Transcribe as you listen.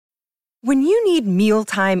When you need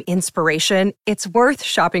mealtime inspiration, it's worth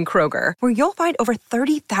shopping Kroger, where you'll find over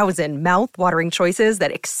 30,000 mouth-watering choices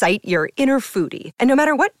that excite your inner foodie. And no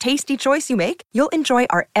matter what tasty choice you make, you'll enjoy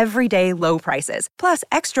our everyday low prices, plus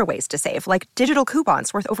extra ways to save, like digital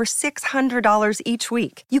coupons worth over $600 each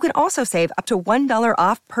week. You can also save up to $1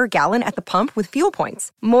 off per gallon at the pump with fuel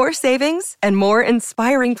points. More savings and more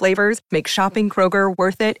inspiring flavors make shopping Kroger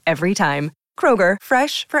worth it every time. Kroger,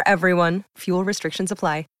 fresh for everyone. Fuel restrictions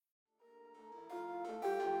apply.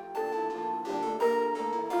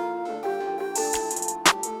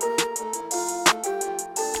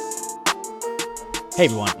 Hey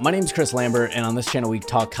everyone, my name is Chris Lambert, and on this channel we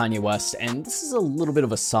talk Kanye West, and this is a little bit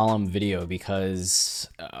of a solemn video because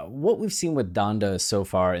what we've seen with Donda so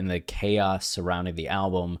far in the chaos surrounding the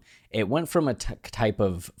album, it went from a type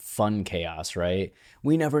of fun chaos, right?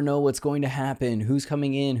 We never know what's going to happen, who's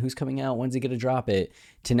coming in, who's coming out, when's he going to drop it,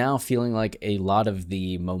 to now feeling like a lot of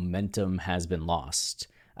the momentum has been lost.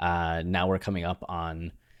 Now we're coming up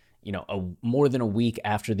on more than a week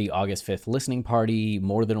after the August 5th listening party,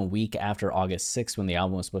 more than a week after August 6th when the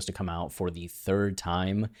album was supposed to come out for the third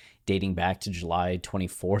time, dating back to July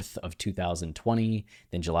 24th of 2020,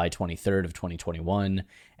 then July 23rd of 2021,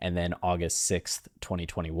 and then August 6th,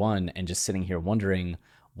 2021, and just sitting here wondering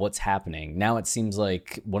what's happening. Now it seems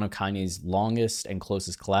like one of Kanye's longest and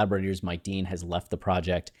closest collaborators, Mike Dean, has left the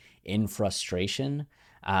project in frustration.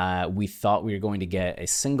 We thought we were going to get a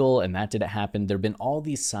single, and that didn't happen. There have been all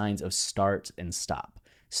these signs of start and stop.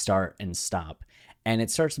 And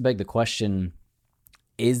it starts to beg the question,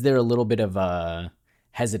 is there a little bit of a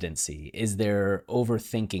hesitancy? Is there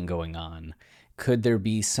overthinking going on? Could there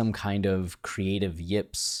be some kind of creative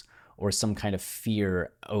yips or some kind of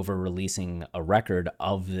fear over releasing a record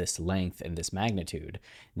of this length and this magnitude?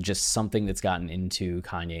 Just something that's gotten into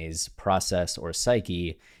Kanye's process or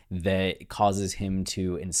psyche that causes him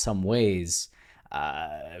to, in some ways,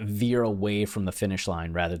 veer away from the finish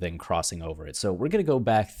line rather than crossing over it. So we're going to go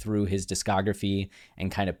back through his discography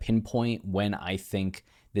and kind of pinpoint when I think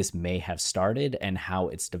this may have started and how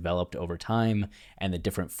it's developed over time and the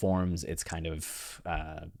different forms it's kind of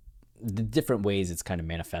the different ways it's kind of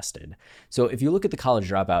manifested. So if you look at the College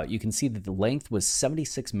Dropout, you can see that the length was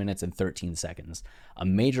 76 minutes and 13 seconds. A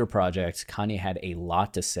major project. Kanye had a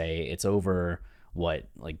lot to say. It's over,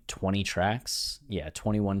 20 tracks? Yeah,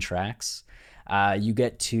 21 tracks. You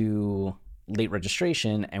get to Late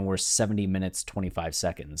Registration, and we're 70 minutes, 25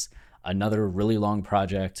 seconds. Another really long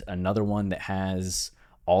project, another one that has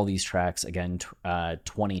all these tracks, again,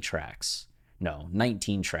 20 tracks. No,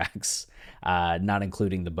 19 tracks, not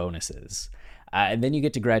including the bonuses. And then you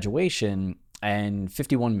get to Graduation and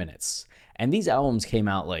 51 minutes. And these albums came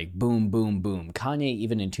out like boom, boom, boom. Kanye,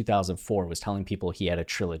 even in 2004, was telling people he had a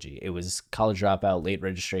trilogy. It was College Dropout, Late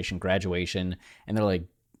Registration, Graduation. And they're like,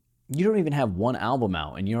 you don't even have one album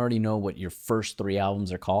out and you already know what your first three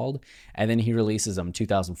albums are called. And then he releases them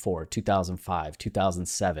 2004, 2005,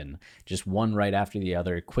 2007, just one right after the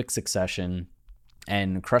other, quick succession,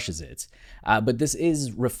 and crushes it. But this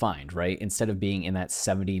is refined, right? Instead of being in that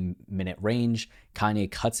 70-minute range, Kanye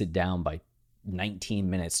cuts it down by 19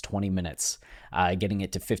 minutes, 20 minutes, getting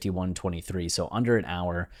it to 51:23. So under an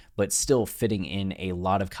hour, but still fitting in a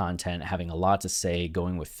lot of content, having a lot to say,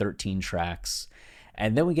 going with 13 tracks.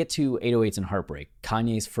 And then we get to 808s and Heartbreak,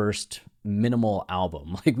 Kanye's first minimal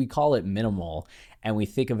album. Like, we call it minimal, and we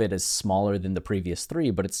think of it as smaller than the previous three,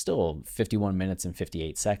 but it's still 51 minutes and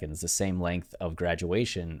 58 seconds, the same length of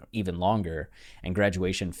Graduation, even longer. And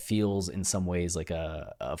Graduation feels in some ways like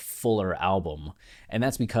a fuller album. And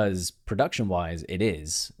that's because production-wise, it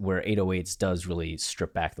is, where 808s does really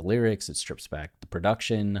strip back the lyrics, it strips back the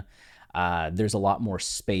production. There's a lot more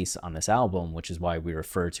space on this album, which is why we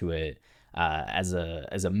refer to it as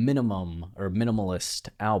a minimum or minimalist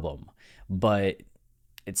album. But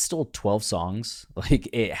it's still 12 songs. Like,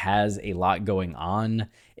 it has a lot going on.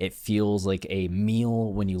 It feels like a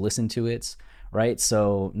meal when you listen to it, right?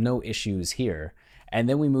 So no issues here. And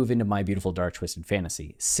then we move into My Beautiful Dark Twisted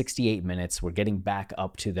Fantasy, 68 minutes. We're getting back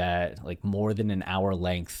up to that, like, more than an hour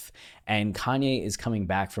length. And Kanye is coming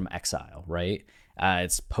back from exile, right?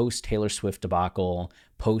 It's post Taylor Swift debacle,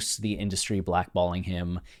 post the industry blackballing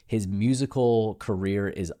him. His musical career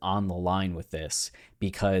is on the line with this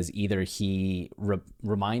because either he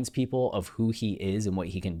reminds people of who he is and what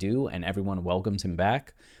he can do, and everyone welcomes him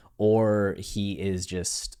back, or he is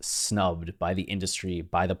just snubbed by the industry,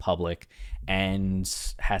 by the public,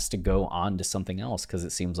 and has to go on to something else because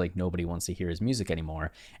it seems like nobody wants to hear his music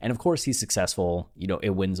anymore. And of course, he's successful.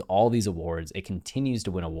 It wins all these awards. It continues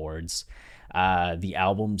to win awards. The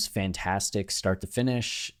album's fantastic, start to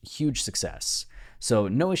finish, huge success. So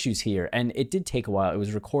no issues here. And it did take a while. It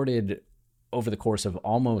was recorded over the course of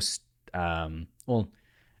almost,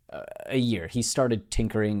 a year. He started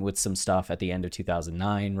tinkering with some stuff at the end of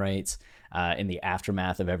 2009, right? In the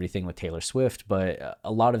aftermath of everything with Taylor Swift. But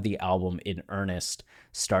a lot of the album in earnest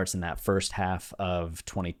starts in that first half of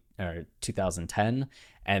 2010,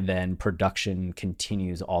 and then production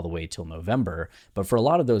continues all the way till November. But for a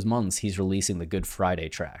lot of those months, he's releasing the Good Friday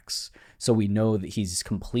tracks. So we know that he's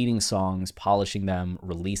completing songs, polishing them,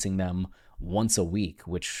 releasing them once a week,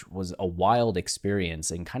 which was a wild experience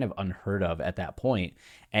and kind of unheard of at that point.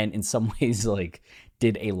 And in some ways, like,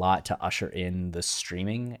 did a lot to usher in the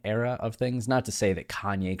streaming era of things. Not to say that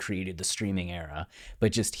Kanye created the streaming era,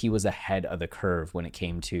 but just he was ahead of the curve when it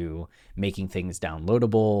came to making things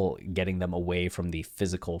downloadable, getting them away from the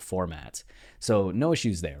physical format. So no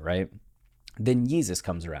issues there, right? Then Yeezus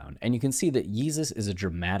comes around, and you can see that Yeezus is a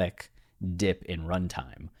dramatic dip in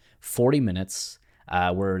runtime. 40 minutes,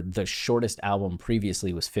 where the shortest album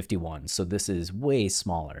previously was 51. So this is way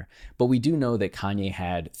smaller. But we do know that Kanye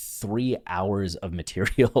had 3 hours of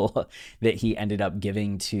material that he ended up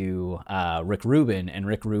giving to Rick Rubin, and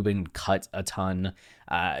Rick Rubin cut a ton.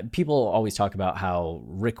 People always talk about how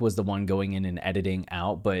Rick was the one going in and editing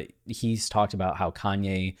out, but he's talked about how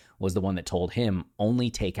Kanye was the one that told him, only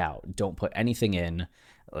take out, don't put anything in,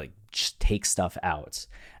 like, just take stuff out.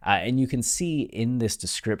 And you can see in this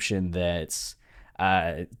description that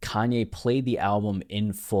Kanye played the album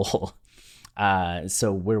in full.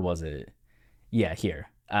 So where was it? Yeah,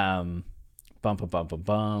 here. In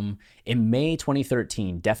May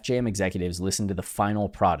 2013, Def Jam executives listened to the final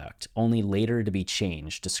product, only later to be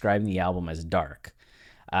changed, describing the album as dark.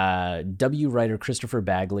 W writer Christopher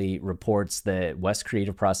Bagley reports that West's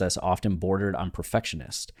creative process often bordered on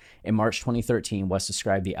perfectionist. In March 2013, West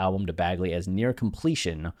described the album to Bagley as near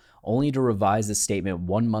completion, only to revise the statement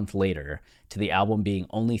 1 month later to the album being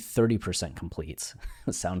only 30% complete.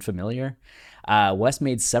 Sound familiar? West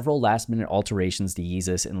made several last-minute alterations to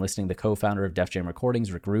Yeezus, enlisting the co-founder of Def Jam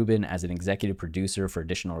Recordings, Rick Rubin, as an executive producer for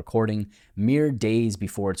additional recording mere days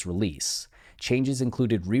before its release. Changes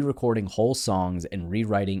included re-recording whole songs and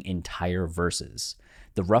rewriting entire verses.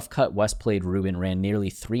 The rough cut West played Rubin ran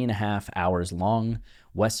nearly 3.5 hours long.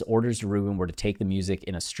 West's orders to Rubin were to take the music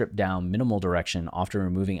in a stripped-down, minimal direction, often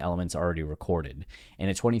removing elements already recorded. In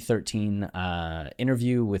a 2013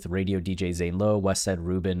 interview with radio DJ Zane Lowe, West said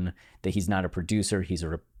Rubin that he's not a producer, he's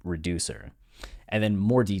a reducer. And then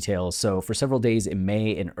more details. So for several days in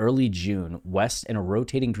May and early June, West and a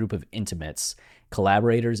rotating group of intimates,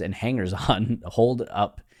 collaborators, and hangers-on holed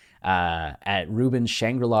up at Rubin's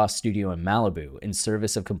Shangri-La studio in Malibu in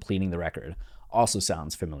service of completing the record. Also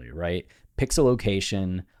sounds familiar, right? Picks a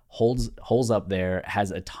location, holds up there,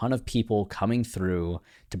 has a ton of people coming through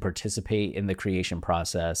to participate in the creation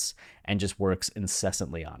process, and just works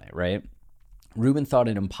incessantly on it, right? Rubin thought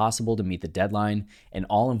it impossible to meet the deadline, and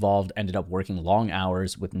all involved ended up working long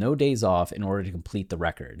hours with no days off in order to complete the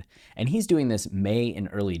record. And he's doing this May and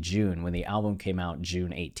early June when the album came out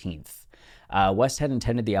June 18th. West had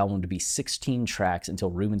intended the album to be 16 tracks until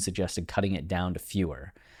Rubin suggested cutting it down to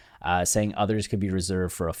fewer, saying others could be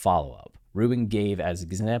reserved for a follow-up. Rubin gave as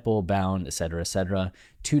example Bound, etc., etc.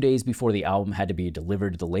 2 days before the album had to be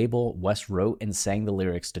delivered to the label, West wrote and sang the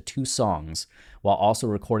lyrics to 2 songs while also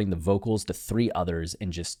recording the vocals to 3 others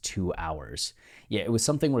in just 2 hours. Yeah, it was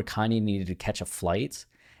something where Kanye needed to catch a flight,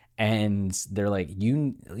 and they're like,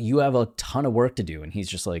 you have a ton of work to do. And he's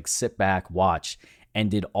just like, sit back, watch, and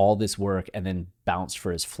did all this work and then bounced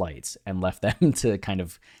for his flights and left them to kind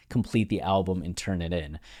of complete the album and turn it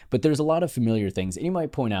in. But there's a lot of familiar things. And you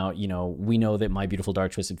might point out, we know that My Beautiful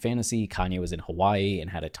Dark Twisted Fantasy, Kanye was in Hawaii and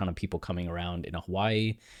had a ton of people coming around in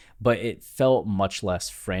Hawaii, but it felt much less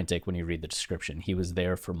frantic when you read the description. He was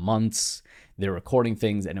there for months, they're recording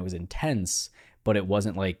things, and it was intense, but it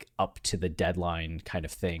wasn't like up to the deadline kind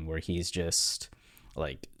of thing where he's just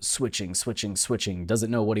like switching, doesn't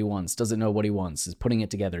know what he wants, is putting it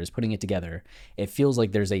together. It feels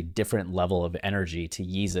like there's a different level of energy to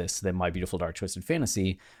Yeezus than My Beautiful Dark Twisted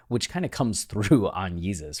Fantasy, which kind of comes through on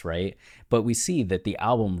Yeezus, right? But we see that the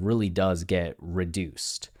album really does get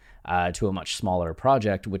reduced to a much smaller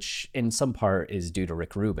project, which in some part is due to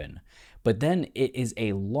Rick Rubin. But then it is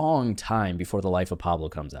a long time before The Life of Pablo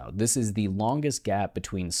comes out. This is the longest gap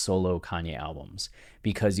between solo Kanye albums,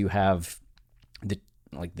 because you have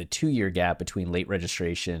the 2-year gap between Late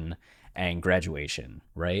Registration and Graduation,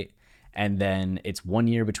 right? And then it's 1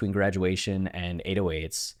 year between Graduation and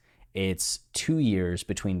 808s. It's 2 years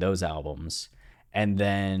between those albums. And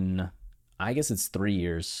then I guess it's 3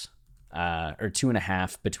 years or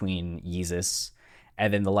 2.5 between Yeezus.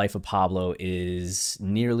 And then The Life of Pablo is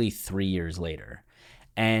nearly 3 years later.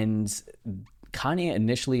 And Kanye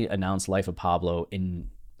initially announced Life of Pablo in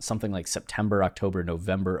something like September, October,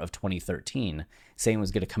 November of 2013, saying it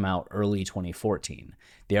was going to come out early 2014.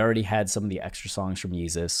 They already had some of the extra songs from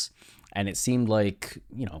Yeezus, and it seemed like,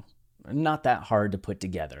 not that hard to put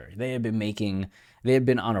together. They had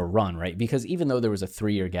been on a run, right? Because even though there was a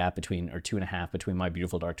 3-year gap or 2.5 between My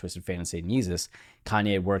Beautiful Dark Twisted Fantasy and Yeezus,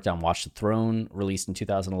 Kanye had worked on Watch the Throne, released in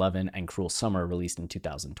 2011, and Cruel Summer, released in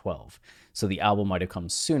 2012. So the album might have come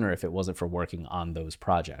sooner if it wasn't for working on those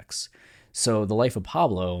projects. So The Life of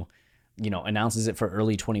Pablo, announces it for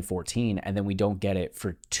early 2014, and then we don't get it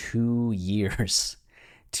for 2 years.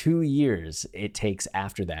 2 years it takes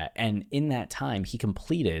after that. And in that time, he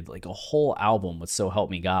completed like a whole album with So Help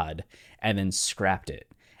Me God and then scrapped it.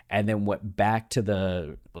 And then went back to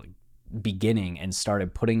the beginning and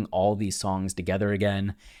started putting all these songs together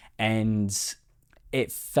again. And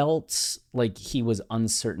it felt like he was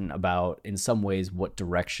uncertain about, in some ways, what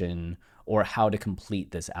direction or how to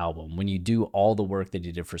complete this album. When you do all the work that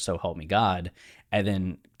he did for So Help Me God and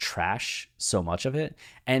then trash so much of it.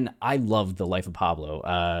 And I love The Life of Pablo.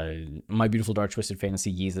 My Beautiful Dark Twisted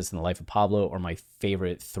Fantasy, Yeezus, and The Life of Pablo are my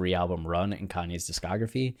favorite 3-album run in Kanye's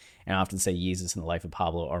discography. And I often say Yeezus and The Life of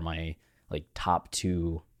Pablo are my top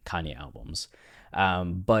 2 Kanye albums.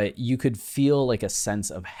 But you could feel like a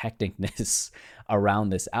sense of hecticness around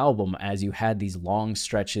this album as you had these long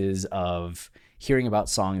stretches of hearing about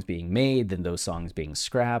songs being made, then those songs being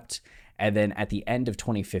scrapped. And then at the end of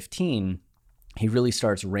 2015, he really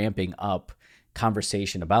starts ramping up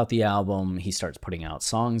conversation about the album. He starts putting out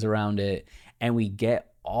songs around it, and we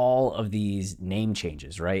get all of these name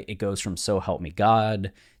changes, right? It goes from So Help Me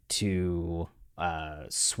God to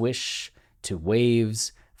Swish to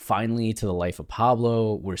Waves, finally to The Life of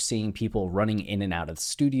Pablo. We're seeing people running in and out of the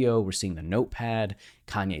studio. We're seeing the notepad.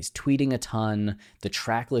 Kanye's tweeting a ton. The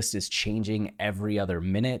track list is changing every other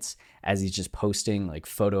minute as he's just posting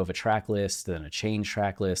photo of a track list, then a change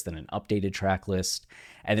track list, then an updated track list.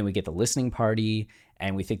 And then we get the listening party,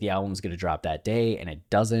 and we think the album's going to drop that day, and it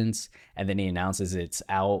doesn't. And then he announces it's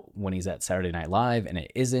out when he's at Saturday Night Live, and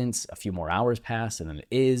it isn't. A few more hours pass, and then it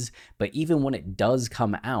is. But even when it does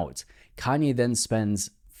come out, Kanye then spends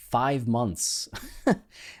 5 months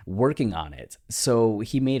working on it. So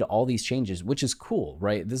he made all these changes, which is cool,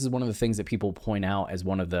 right? This is one of the things that people point out as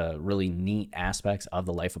one of the really neat aspects of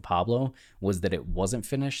The Life of Pablo, was that it wasn't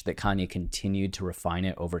finished, that Kanye continued to refine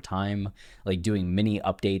it over time, doing mini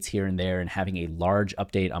updates here and there, and having a large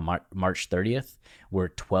update on March 30th, where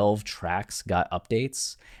 12 tracks got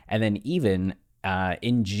updates. And then even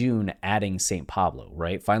in June, adding St. Pablo,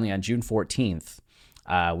 right? Finally, on June 14th,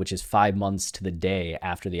 which is 5 months to the day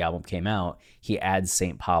after the album came out, he adds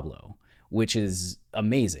St. Pablo, which is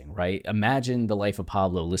amazing, right? Imagine The Life of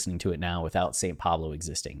Pablo, listening to it now without St. Pablo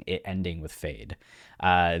existing, it ending with Fade.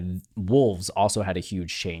 Wolves also had a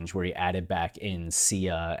huge change where he added back in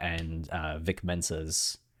Sia and Vic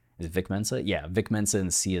Mensa's, is it Vic Mensa? Yeah, Vic Mensa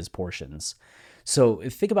and Sia's portions. So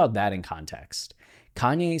think about that in context.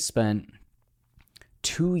 Kanye spent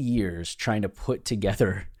 2 years trying to put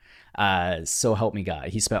together So Help Me God.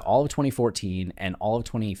 He spent all of 2014 and all of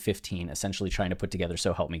 2015 essentially trying to put together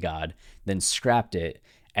So Help Me God, then scrapped it,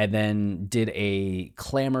 and then did a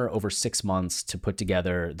clamor over 6 months to put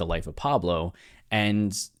together The Life of Pablo.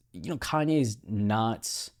 And, Kanye's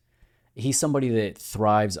not... He's somebody that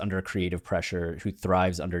thrives under creative pressure, who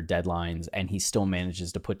thrives under deadlines, and he still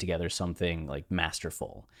manages to put together something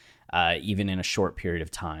masterful, even in a short period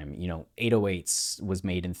of time. 808s was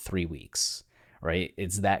made in 3 weeks. Right?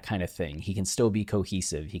 It's that kind of thing. He can still be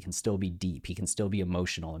cohesive. He can still be deep. He can still be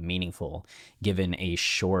emotional and meaningful given a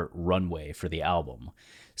short runway for the album.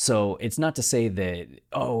 So it's not to say that,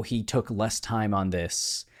 he took less time on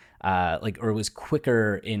this, or was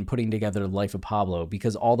quicker in putting together The Life of Pablo,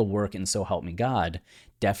 because all the work in So Help Me God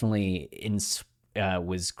definitely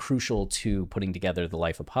was crucial to putting together The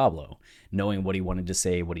Life of Pablo, knowing what he wanted to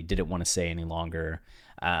say, what he didn't want to say any longer.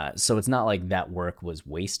 So it's not like that work was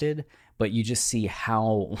wasted, but you just see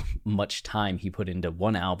how much time he put into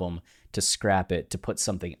one album to scrap it, to put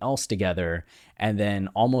something else together, and then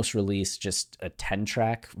almost release just a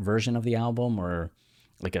 10-track version of the album, or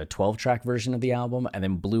a 12-track version of the album, and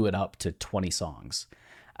then blew it up to 20 songs.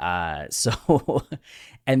 And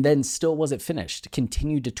then still wasn't finished,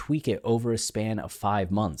 continued to tweak it over a span of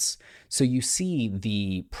 5 months. So you see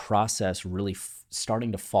the process really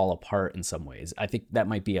starting to fall apart in some ways. I think that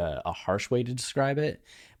might be a harsh way to describe it,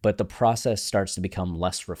 but the process starts to become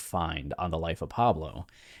less refined on The Life of Pablo.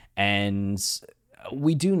 And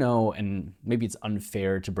we do know, and maybe it's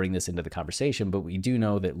unfair to bring this into the conversation, but we do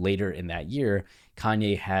know that later in that year,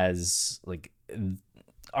 Kanye has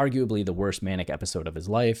arguably the worst manic episode of his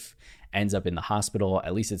life, ends up in the hospital.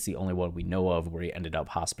 At least it's the only one we know of where he ended up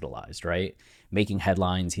hospitalized, right? Making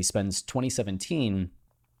headlines. He spends 2017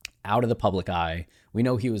 out of the public eye. We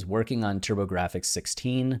know he was working on TurboGrafx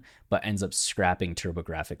 16, but ends up scrapping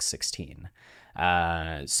TurboGrafx 16.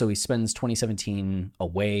 So he spends 2017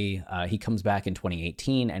 away. He comes back in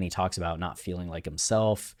 2018 and he talks about not feeling like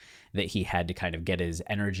himself, that he had to kind of get his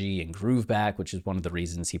energy and groove back, which is one of the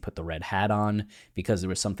reasons he put the red hat on, because there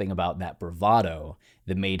was something about that bravado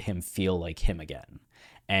that made him feel like him again.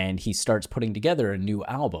 And he starts putting together a new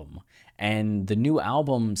album. And the new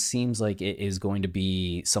album seems like it is going to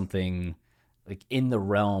be something like in the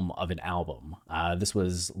realm of an album. This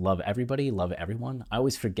was Love Everybody, Love Everyone. I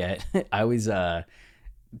always forget. I always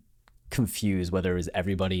confuse whether it was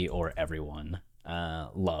everybody or everyone.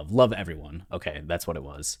 Love Everyone. Okay, that's what it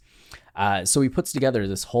was. So he puts together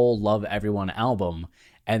this whole Love Everyone album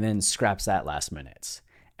and then scraps that last minute.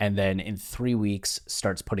 And then in 3 weeks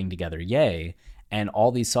starts putting together Yay. And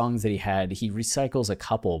all these songs that he had, he recycles a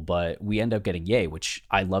couple, but we end up getting Yay, which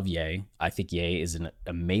I love Yay. I think Yay is an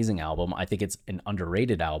amazing album. I think it's an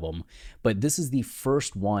underrated album. But this is the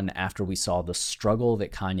first one after we saw the struggle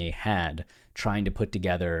that Kanye had trying to put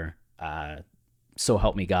together So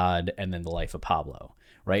Help Me God and then The Life of Pablo,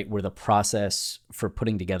 right? Where the process for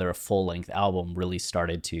putting together a full-length album really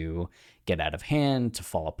started to get out of hand, to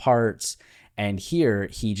fall apart. And here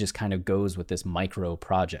he just kind of goes with this micro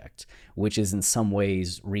project, which is in some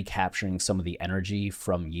ways recapturing some of the energy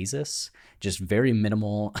from Yeezus, just very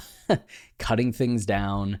minimal, cutting things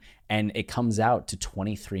down, and it comes out to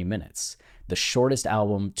 23 minutes, the shortest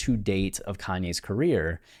album to date of Kanye's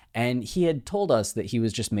career. And he had told us that he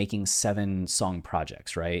was just making 7-song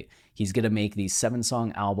projects, right? He's going to make these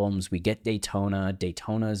 7-song albums. We get Daytona.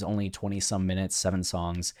 Daytona is only 20 some minutes, 7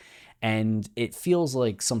 songs. And it feels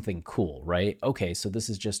like something cool, right? Okay, so this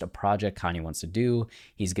is just a project Kanye wants to do.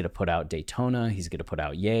 He's going to put out Daytona. He's going to put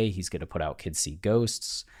out Yay. He's going to put out Kids See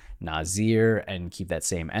Ghosts, Nasir, and keep that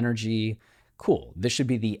same energy. Cool. This should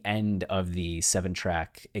be the end of the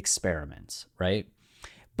 7-track experiment, right?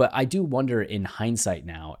 But I do wonder in hindsight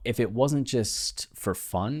now, if it wasn't just for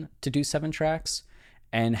fun to do 7 tracks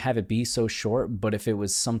and have it be so short, but if it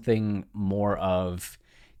was something more of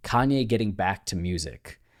Kanye getting back to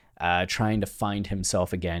music, trying to find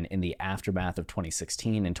himself again in the aftermath of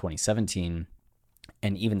 2016 and 2017,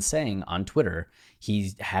 and even saying on Twitter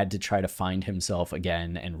he had to try to find himself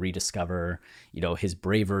again and rediscover, his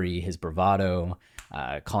bravery, his bravado,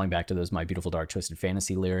 calling back to those My Beautiful Dark Twisted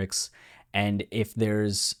Fantasy lyrics. And if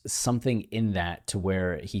there's something in that to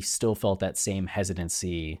where he still felt that same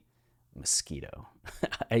hesitancy,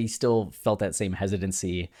 he still felt that same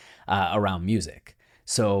hesitancy around music.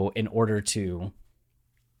 So in order to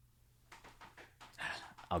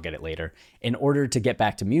I'll get it later. In order to get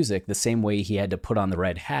back to music, the same way he had to put on the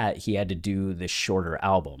red hat, he had to do this shorter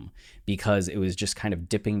album because it was just kind of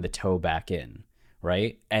dipping the toe back in,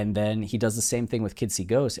 right? And then he does the same thing with Kids See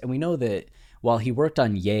Ghosts. And we know that while he worked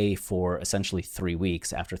on Yay for essentially 3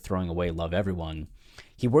 weeks after throwing away Love Everyone,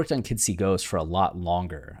 he worked on Kids See Ghosts for a lot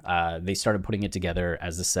longer. They started putting it together,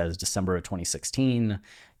 as this says, December of 2016.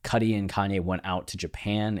 Cudi and Kanye went out to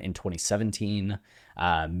Japan in 2017,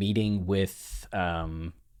 meeting with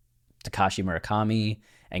Takashi Murakami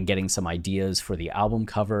and getting some ideas for the album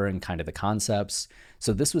cover and kind of the concepts.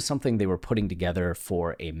 So this was something they were putting together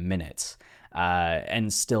for a minute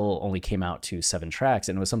and still only came out to 7 tracks.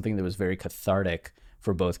 And it was something that was very cathartic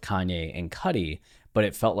for both Kanye and Cudi, but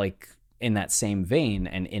it felt like in that same vein,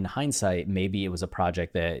 and in hindsight, maybe it was a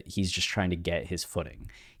project that he's just trying to get his footing.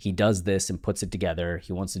 He does this and puts it together.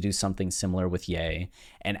 He wants to do something similar with Yay.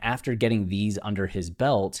 And after getting these under his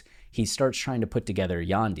belt, he starts trying to put together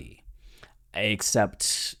Yandhi.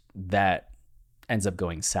 Except that ends up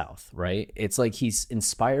going south, right? It's like he's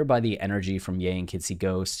inspired by the energy from Yay and Kids See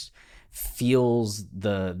Ghosts, feels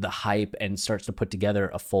the hype, and starts to put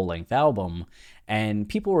together a full-length album. And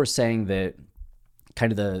people were saying that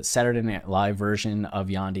kind of the Saturday Night Live version of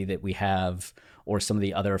Yandhi that we have, or some of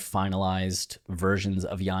the other finalized versions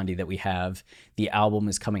of Yandhi that we have, the album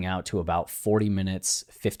is coming out to about 40 minutes,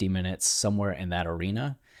 50 minutes, somewhere in that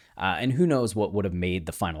arena. And who knows what would have made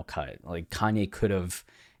the final cut. Like Kanye could have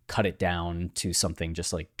cut it down to something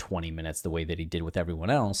just like 20 minutes the way that he did with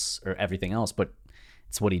everyone else or everything else, but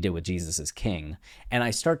it's what he did with Jesus is King. And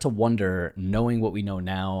I start to wonder, knowing what we know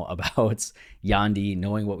now about Yandhi,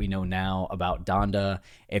 knowing what we know now about Donda,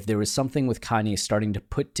 if there was something with Kanye starting to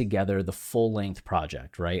put together the full-length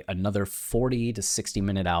project, right? Another 40 to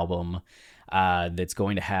 60-minute album that's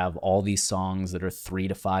going to have all these songs that are 3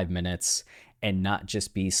 to 5 minutes and not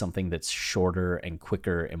just be something that's shorter and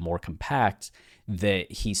quicker and more compact,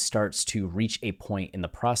 that he starts to reach a point in the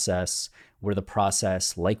process where the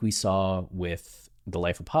process, like we saw with The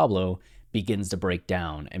Life of Pablo, begins to break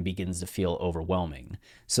down and begins to feel overwhelming.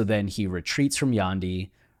 So then he retreats from Yandi,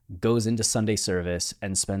 goes into Sunday service,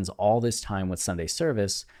 and spends all this time with Sunday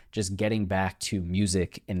service just getting back to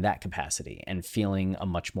music in that capacity and feeling a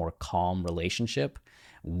much more calm relationship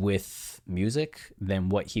with music than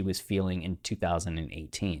what he was feeling in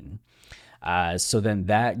 2018. So then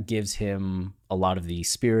that gives him a lot of the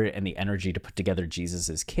spirit and the energy to put together Jesus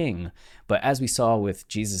is King. But as we saw with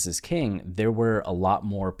Jesus is King, there were a lot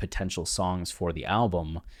more potential songs for the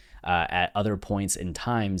album at other points in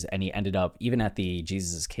times. And he ended up, even at the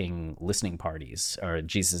Jesus is King listening parties or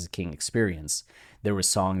Jesus is King experience, there were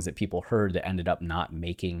songs that people heard that ended up not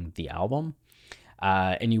making the album.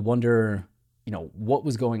 And you wonder, what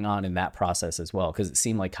was going on in that process as well? Because it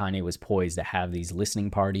seemed like Kanye was poised to have these listening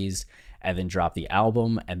parties and then drop the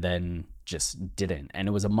album and then just didn't. And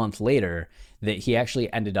it was a month later that he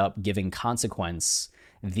actually ended up giving Consequence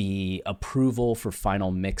the approval for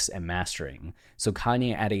final mix and mastering. So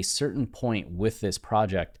Kanye, at a certain point with this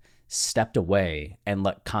project, stepped away and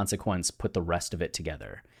let Consequence put the rest of it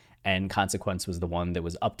together. And Consequence was the one that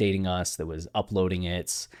was updating us, that was uploading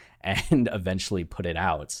it, and eventually put it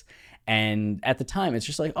out. And at the time, it's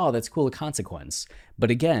just like, oh, that's cool, a Consequence. But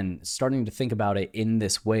again, starting to think about it in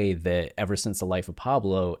this way, that ever since The Life of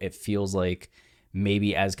Pablo, it feels like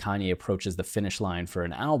maybe as Kanye approaches the finish line for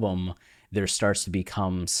an album, there starts to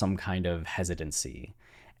become some kind of hesitancy.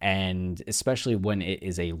 And especially when it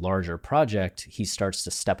is a larger project, he starts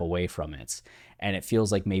to step away from it. And it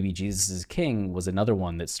feels like maybe Jesus is King was another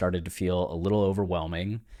one that started to feel a little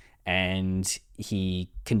overwhelming. And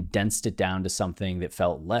he condensed it down to something that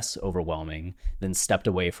felt less overwhelming, then stepped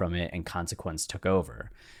away from it, and Consequence took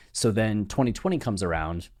over. So then 2020 comes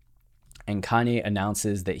around, and Kanye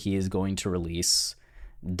announces that he is going to release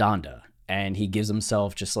Donda. And he gives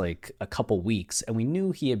himself just like a couple weeks. And we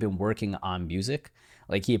knew he had been working on music.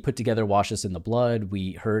 Like, he had put together Wash Us in the Blood.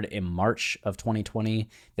 We heard in March of 2020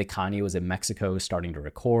 that Kanye was in Mexico starting to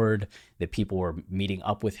record, that people were meeting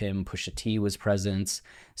up with him. Pusha T was present.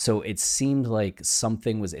 So it seemed like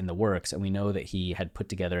something was in the works. And we know that he had put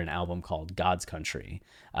together an album called God's Country.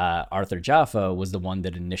 Arthur Jaffa was the one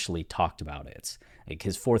that initially talked about it. Like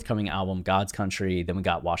his forthcoming album, God's Country. Then we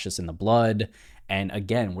got Wash Us in the Blood. And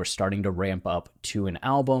again, we're starting to ramp up to an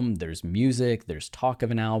album. There's music, there's talk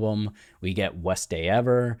of an album. We get West Day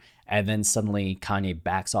Ever. And then suddenly Kanye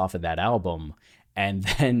backs off of that album. And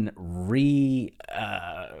then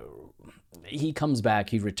he comes back,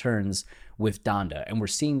 he returns with Donda. And we're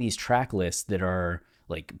seeing these track lists that are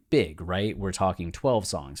like big, right? We're talking 12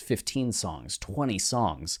 songs, 15 songs, 20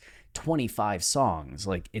 songs, 25 songs.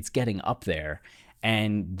 Like, it's getting up there.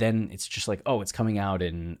 And then it's just like, oh, it's coming out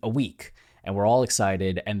in a week. And we're all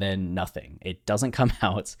excited, and then nothing. It doesn't come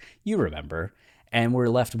out. You remember. And we're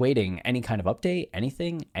left waiting. Any kind of update?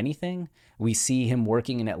 Anything? We see him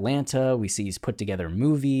working in Atlanta. We see he's put together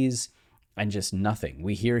movies, and just nothing.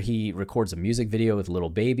 We hear he records a music video with Lil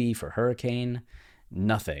Baby for Hurricane.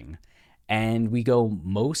 Nothing. And we go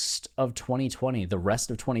most of 2020, the rest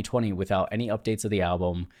of 2020, without any updates of the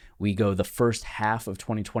album. We go the first half of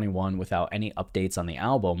 2021 without any updates on the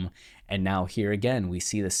album. And now here again, we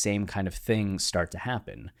see the same kind of thing start to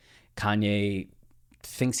happen. Kanye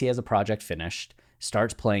thinks he has a project finished,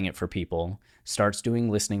 starts playing it for people, starts doing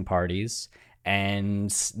listening parties,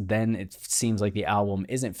 and then it seems like the album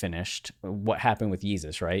isn't finished. What happened with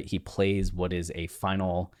Yeezus, right? He plays what is a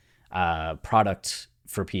final product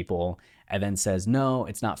for people, and then says, no,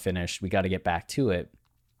 it's not finished. We got to get back to it.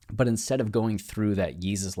 But instead of going through that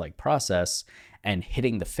Yeezus-like process and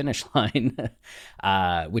hitting the finish line,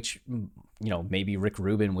 which, maybe Rick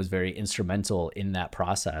Rubin was very instrumental in that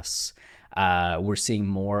process, we're seeing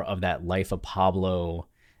more of that Life of Pablo,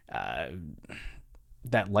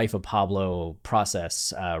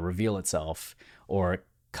 process reveal itself or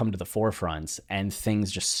come to the forefront, and things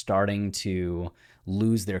just starting to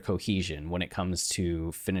lose their cohesion when it comes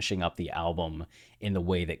to finishing up the album in the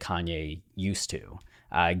way that Kanye used to,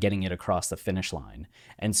 getting it across the finish line.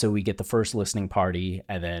 And so we get the first listening party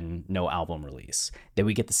and then no album release. Then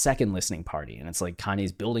we get the second listening party, and it's like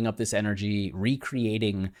Kanye's building up this energy,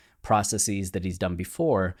 recreating processes that he's done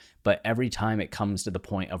before, but every time it comes to the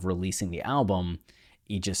point of releasing the album,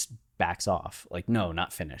 he just backs off. Like, no,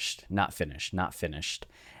 not finished.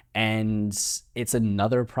 And it's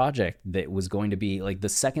another project that was going to be like the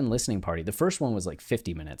second listening party. The first one was like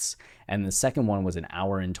 50 minutes, and the second one was an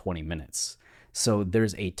hour and 20 minutes. So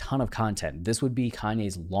there's a ton of content. This would be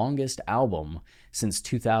Kanye's longest album since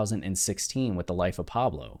 2016 with The Life of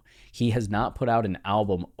Pablo. He has not put out an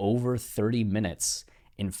album over 30 minutes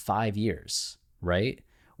in 5 years, right?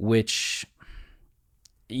 Which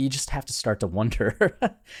you just have to start to wonder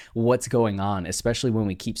what's going on, especially when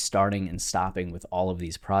we keep starting and stopping with all of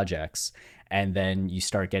these projects. And then you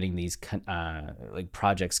start getting these like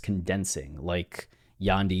projects condensing, like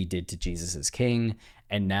Yandhi did to Jesus is King.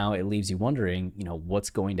 And now it leaves you wondering, what's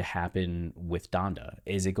going to happen with Donda?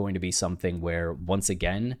 Is it going to be something where once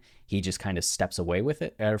again, he just kind of steps away with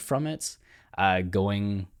it from it,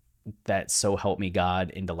 going that So Help Me God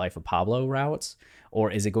into Life of Pablo routes?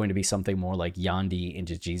 Or is it going to be something more like Yandhi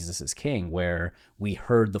into Jesus is King, where we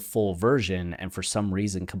heard the full version and for some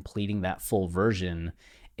reason completing that full version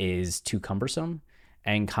is too cumbersome,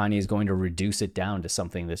 and Kanye is going to reduce it down to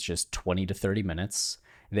something that's just 20 to 30 minutes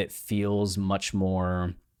that feels much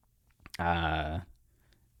more like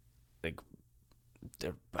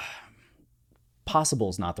possible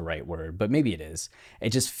is not the right word, but maybe it is.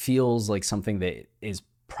 It just feels like something that is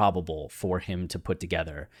probable for him to put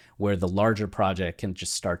together, where the larger project can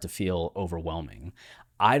just start to feel overwhelming.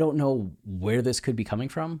 I don't know where this could be coming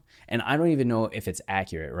from, and I don't even know if it's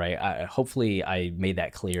accurate, right? Hopefully I made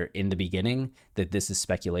that clear in the beginning that this is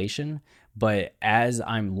speculation, but as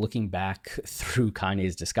I'm looking back through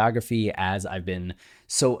Kanye's discography, as I've been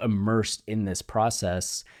so immersed in this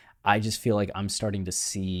process, I just feel like I'm starting to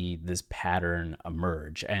see this pattern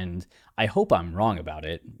emerge, and I hope I'm wrong about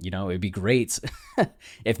it. It'd be great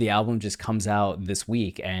if the album just comes out this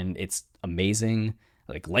week and it's amazing,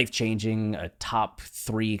 like life-changing, a top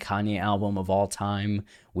 3 Kanye album of all time.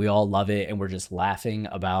 We all love it, and we're just laughing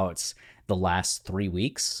about the last 3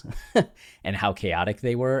 weeks and how chaotic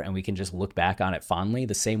they were, and we can just look back on it fondly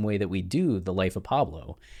the same way that we do The Life of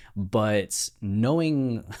Pablo. But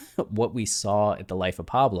knowing what we saw at The Life of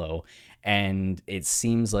Pablo, and it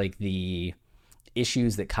seems like the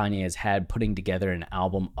issues that Kanye has had putting together an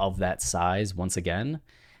album of that size once again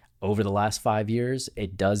over the last 5 years,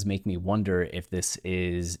 it does make me wonder if this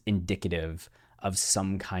is indicative of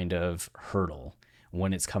some kind of hurdle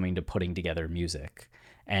when it's coming to putting together music.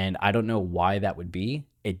 And I don't know why that would be.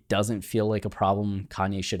 It doesn't feel like a problem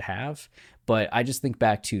Kanye should have, but I just think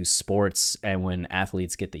back to sports and when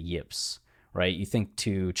athletes get the yips, right? You think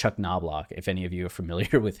to Chuck Knobloch, if any of you are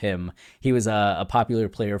familiar with him. He was a popular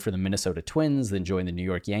player for the Minnesota Twins, then joined the New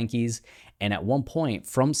York Yankees. And at one point,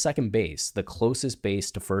 from second base, the closest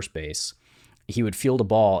base to first base, he would field a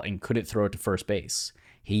ball and couldn't throw it to first base.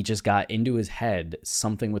 He just got into his head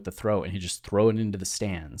something with the throw, and he'd just throw it into the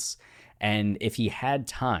stands. And if he had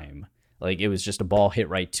time, like it was just a ball hit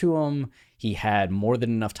right to him, he had more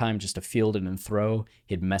than enough time just to field it and throw,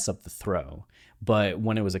 he'd mess up the throw. But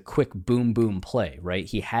when it was a quick boom, boom play, right,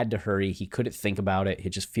 he had to hurry. He couldn't think about it.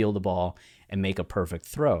 He'd just field the ball and make a perfect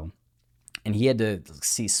throw. And he had to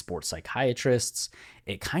see sports psychiatrists.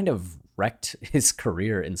 It kind of wrecked his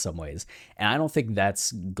career in some ways. And I don't think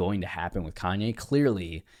that's going to happen with Kanye.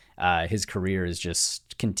 Clearly, his career is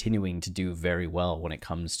just continuing to do very well when it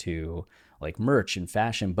comes to like merch and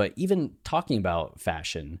fashion. But even talking about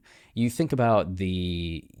fashion, you think about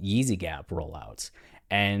the Yeezy Gap rollouts.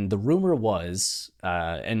 And the rumor was,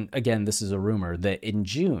 and again, this is a rumor, that in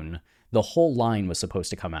June, the whole line was supposed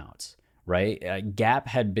to come out, right? Gap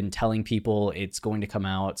had been telling people it's going to come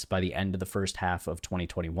out by the end of the first half of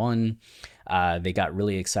 2021. They got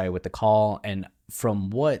really excited with the call. And from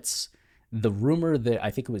what the rumor that I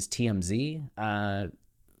think it was TMZ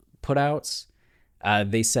put out,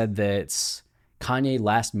 they said that Kanye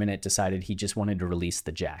last minute decided he just wanted to release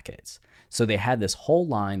the jackets. So they had this whole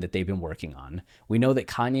line that they've been working on. We know that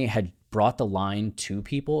Kanye had brought the line to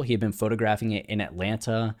people. He had been photographing it in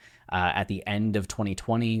Atlanta at the end of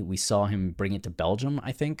 2020. We saw him bring it to Belgium,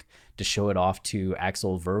 I think, to show it off to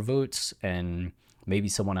Axel Vervoordt and maybe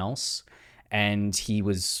someone else. And he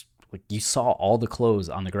was like, you saw all the clothes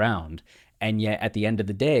on the ground. And yet at the end of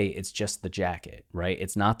the day, it's just the jacket, right?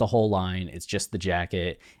 It's not the whole line. It's just the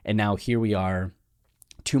jacket. And now here we are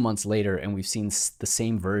 2 months later, and we've seen the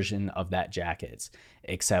same version of that jacket,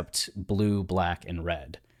 except blue, black, and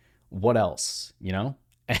red. What else,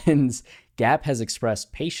 And Gap has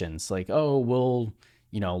expressed patience, like, oh, we'll,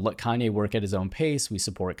 let Kanye work at his own pace. We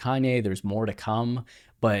support Kanye. There's more to come.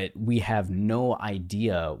 But we have no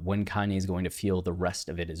idea when Kanye is going to feel the rest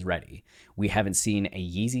of it is ready. We haven't seen a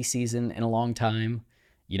Yeezy season in a long time,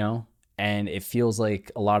 And it feels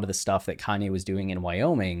like a lot of the stuff that Kanye was doing in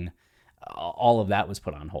Wyoming, all of that was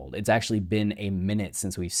put on hold. It's actually been a minute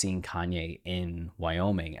since we've seen Kanye in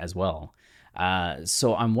Wyoming as well.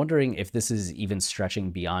 So I'm wondering if this is even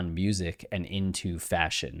stretching beyond music and into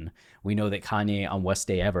fashion. We know that Kanye on Worst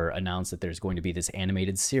Day Ever announced that there's going to be this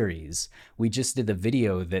animated series. We just did the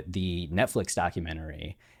video that the Netflix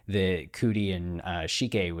documentary that Cudi and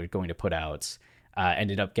Shike were going to put out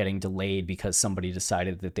ended up getting delayed because somebody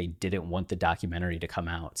decided that they didn't want the documentary to come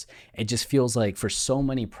out. It just feels like for so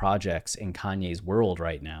many projects in Kanye's world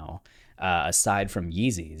right now, aside from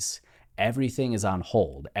Yeezys, everything is on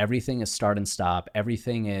hold. Everything is start and stop.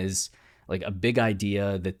 Everything is like a big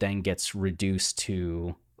idea that then gets reduced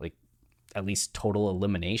to like at least total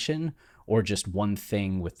elimination or just one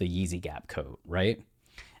thing with the Yeezy Gap coat, right?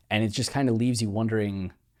 And it just kind of leaves you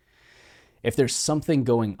wondering if there's something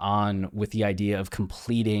going on with the idea of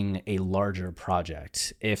completing a larger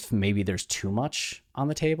project, if maybe there's too much on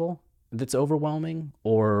the table that's overwhelming,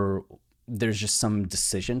 or there's just some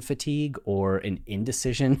decision fatigue or an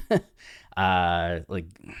indecision like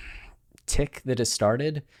tick that has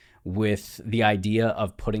started with the idea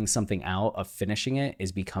of putting something out, of finishing it,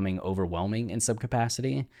 is becoming overwhelming in some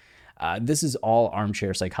capacity. This is all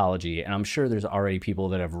armchair psychology, and I'm sure there's already people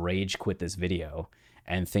that have rage quit this video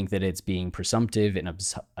and think that it's being presumptive and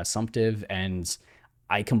assumptive, and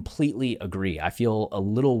I completely agree. I feel a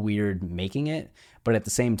little weird making it, but at the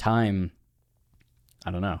same time, I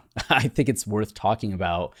don't know. I think it's worth talking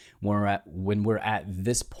about when we're at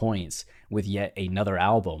this point with yet another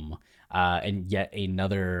album and yet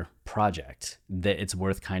another project, that it's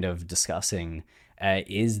worth kind of discussing.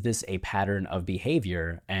 Is this a pattern of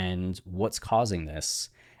behavior, and what's causing this?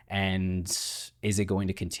 And is it going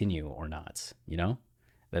to continue or not? You know,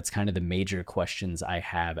 that's kind of the major questions I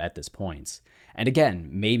have at this point. And again,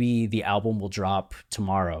 maybe the album will drop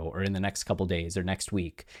tomorrow or in the next couple days or next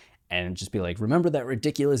week, and just be like, remember that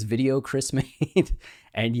ridiculous video Chris made?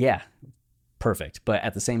 And yeah, perfect. But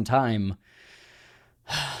at the same time,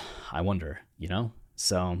 I wonder, you know?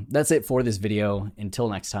 So that's it for this video. Until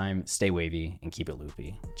next time, stay wavy and keep it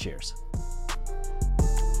loopy. Cheers.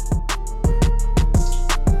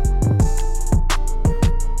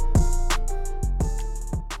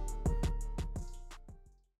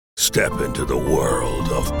 Step into the world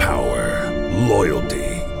of power, loyalty,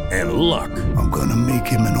 and luck. I'm gonna make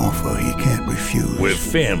him an offer he can't refuse. With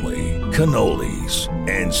family, cannolis,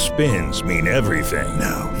 and spins mean everything.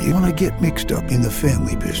 Now, you wanna get mixed up in the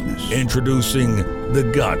family business. Introducing The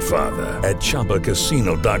Godfather at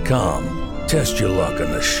ChumbaCasino.com. Test your luck in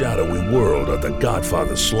the shadowy world of The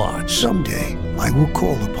Godfather slot. Someday, I will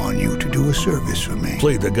call upon you to do a service for me.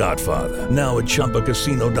 Play The Godfather now at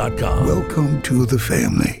ChumbaCasino.com. Welcome to the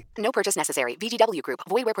family. No purchase necessary. VGW Group.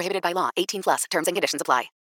 Void where prohibited by law. 18+. Terms and conditions apply.